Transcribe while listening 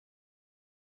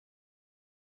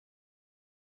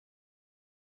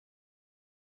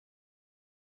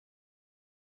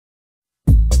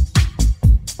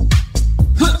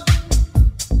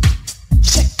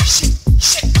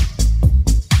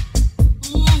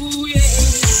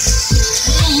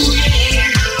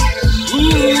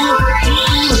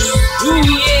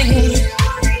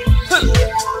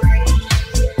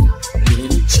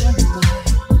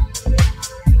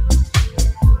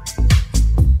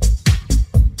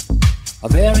A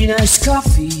very nice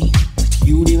coffee at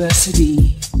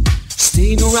university.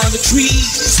 Staying around the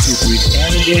trees to breathe air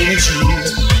and energy.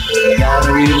 Got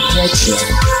a real pleasure,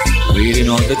 waiting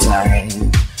all the time.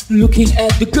 Looking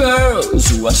at the girls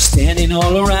who are standing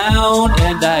all around.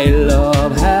 And I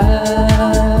love her.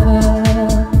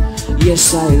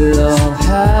 Yes, I love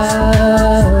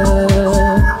her.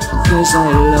 'Cause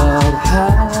I love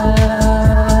her.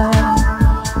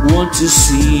 Want to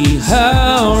see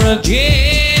her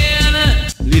again.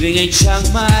 Living in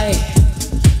Chiang Mai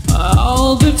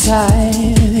all the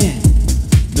time.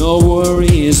 No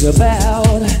worries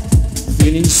about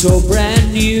feeling so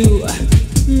brand new.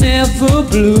 Never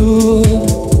blue.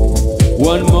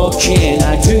 What more can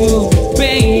I do,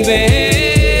 baby?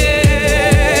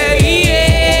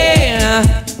 Yeah.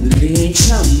 Living in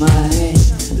Chiang Mai,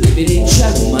 living in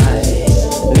Chiang Mai,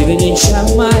 living in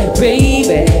Chiang Mai,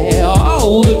 baby,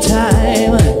 all the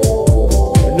time.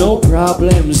 No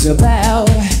problems about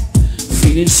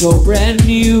feeling so brand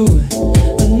new.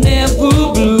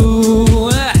 Never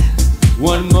blue.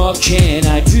 What more can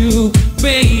I do,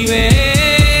 baby?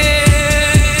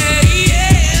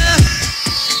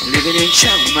 Living in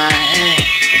Chiang Mai,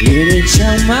 living in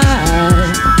Chiang Mai,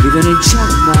 living in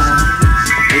Chiang Mai,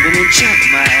 living in Chiang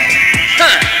Mai.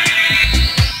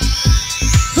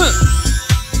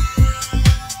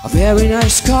 A very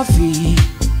nice coffee,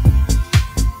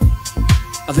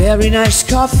 a very nice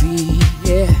coffee,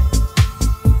 yeah.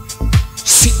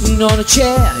 Sitting on a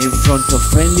chair in front of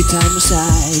friendly Thai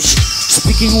massage.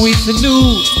 Speaking with the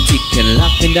Noot, Tik and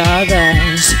Lak and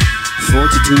others.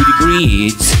 42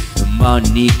 degrees.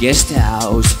 Manee Guest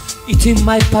House, eating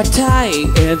my pad thai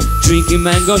and drinking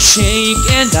mango shake.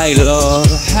 And I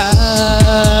love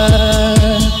her.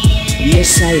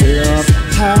 Yes, I love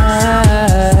her.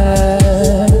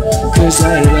 'Cause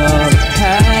I love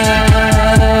her.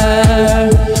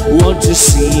 Want to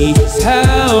see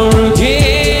her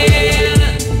again.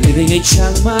 Living in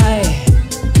Chiang Mai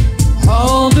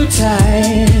all the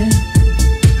time.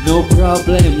 No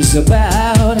problems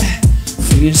about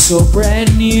feeling so brand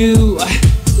new,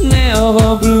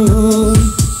 never blue.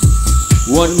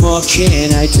 What more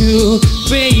can I do,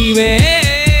 baby?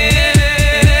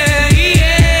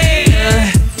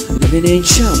 Yeah. Living in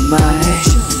Chiang Mai,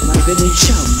 living in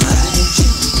Chiang Mai,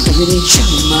 living in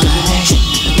Chiang Mai,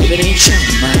 living in Chiang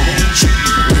Mai,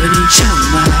 living in Chiang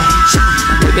Mai,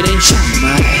 living in Chiang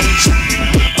Mai,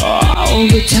 all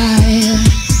the time,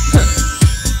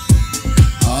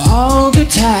 all the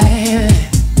time.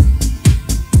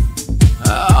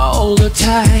 All the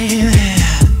time,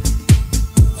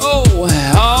 oh,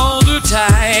 all the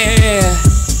time.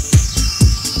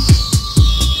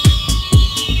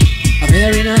 A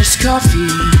very nice coffee,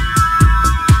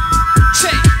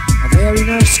 say, a very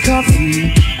nice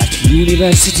coffee at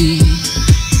university.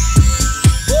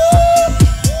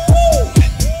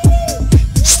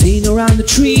 Staying around the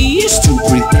trees to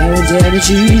breathe air and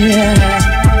energy.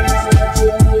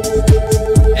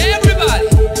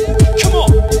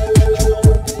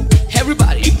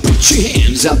 Put your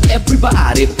hands up,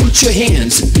 everybody, put your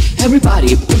hands.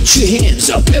 Everybody, put your hands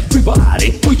up,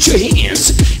 everybody, put your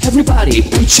hands. Everybody,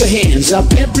 put your hands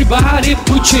up, everybody,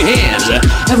 put your hands.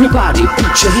 Everybody,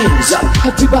 put your hands up,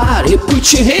 everybody,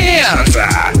 put your hands.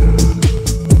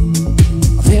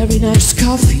 A very nice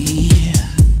coffee.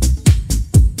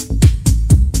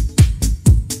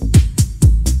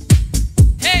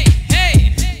 Hey, hey,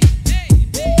 hey, hey,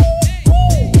 hey.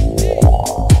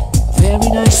 Very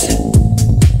nice.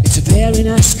 Very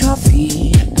nice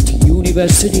coffee at the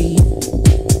university.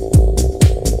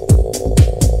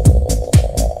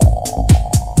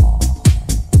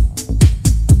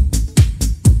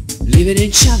 Living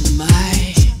in Chiang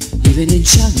Mai, living in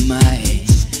Chiang Mai,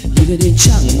 living in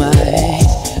Chiang Mai,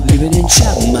 living in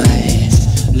Chiang Mai,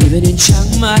 living in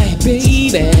Chiang Mai,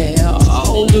 baby,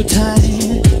 all the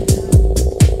time,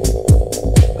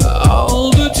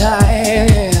 all the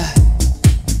time,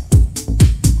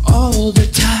 all the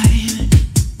time.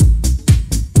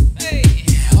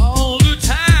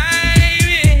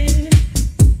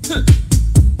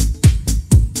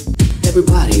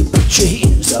 Everybody put your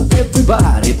hands up,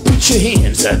 everybody put your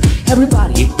hands up.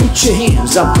 Everybody put your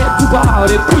hands up,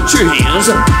 everybody put your hands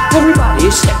up. Everybody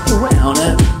stick around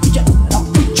and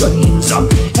put your hands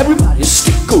up. Everybody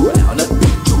stick around and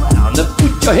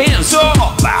put your hands up.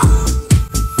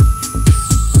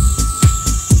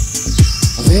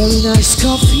 A very nice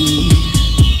coffee,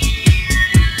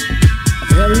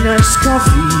 a very nice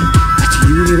coffee at the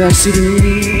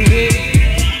university.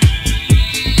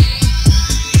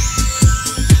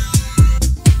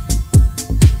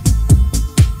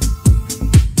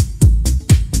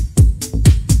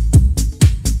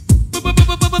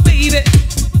 baby.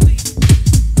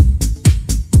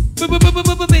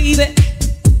 Baby.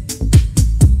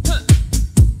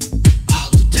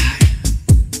 All the time.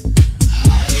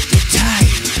 All the time.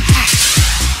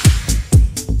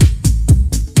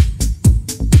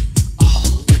 All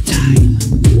the time.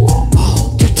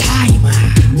 All the time.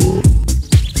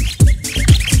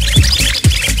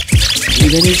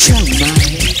 Even in Chiang Mai.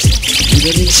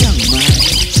 Even in Chiang Mai.